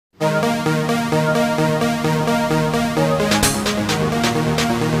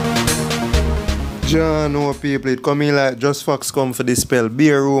John, no people, it come in like Just Fox come for dispel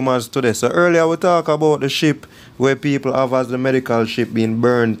beer rumors today. So earlier we talk about the ship where people have as the medical ship being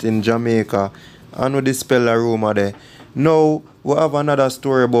burnt in Jamaica, and we dispel a rumor there. Now we have another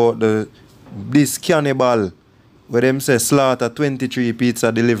story about this Canibal where them say slaughter 23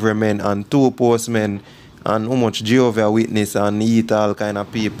 pizza delivery men and 2 postmen and how much Jehovah Witness and eat all kind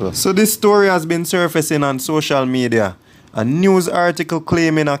of people. So this story has been surfacing on social media. A news article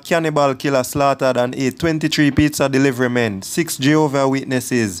claiming a cannibal killer slaughtered and ate 23 pizza delivery men, 6 Jehovah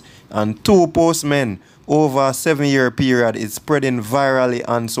Witnesses and 2 postmen over a 7-year period is spreading virally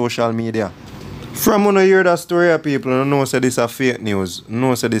on social media. From when I hear that story, people don't know say this is fake news,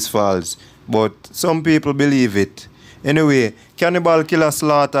 no say this false, but some people believe it. Anyway, cannibal killer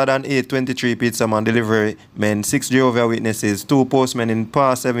slaughtered and ate 23 pizza man delivery men, 6 Jehovah Witnesses, 2 postmen in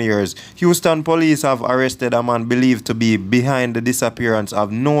past 7 years. Houston police have arrested a man believed to be behind the disappearance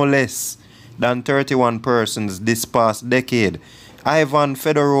of no less than 31 persons this past decade. Ivan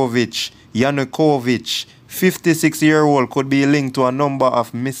Fedorovich Yanukovych, 56-year-old, could be linked to a number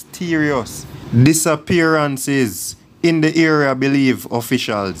of mysterious disappearances in the area, believe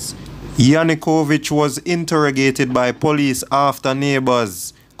officials. Yanukovych was interrogated by police after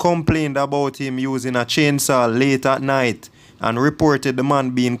neighbors complained about him using a chainsaw late at night and reported the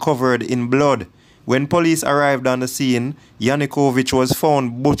man being covered in blood. When police arrived on the scene, Yanukovych was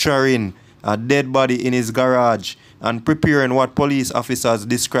found butchering a dead body in his garage and preparing what police officers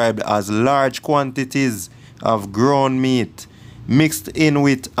described as large quantities of ground meat mixed in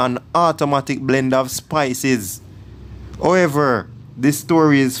with an automatic blend of spices. However, this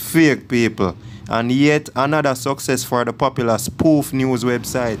story is fake, people, and yet another success for the popular spoof news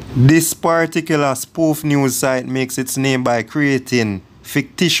website. This particular spoof news site makes its name by creating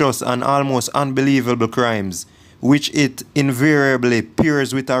fictitious and almost unbelievable crimes, which it invariably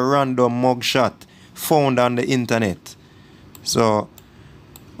pairs with a random mugshot found on the internet. So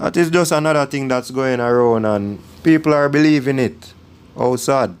that is just another thing that's going around and people are believing it. How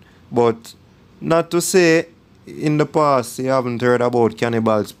sad. But not to say in the past you haven't heard about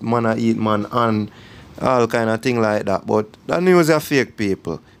cannibals, man a eat man and all kind of thing like that, but that news are fake,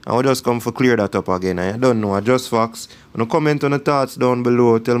 people, and we just come for clear that up again. I don't know, I just facts. When you comment on the thoughts down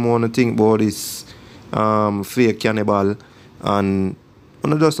below, tell me what you think about this fake cannibal, and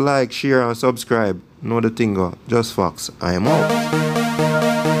when you just like, share and subscribe, know the thing go. Just facts. I am out.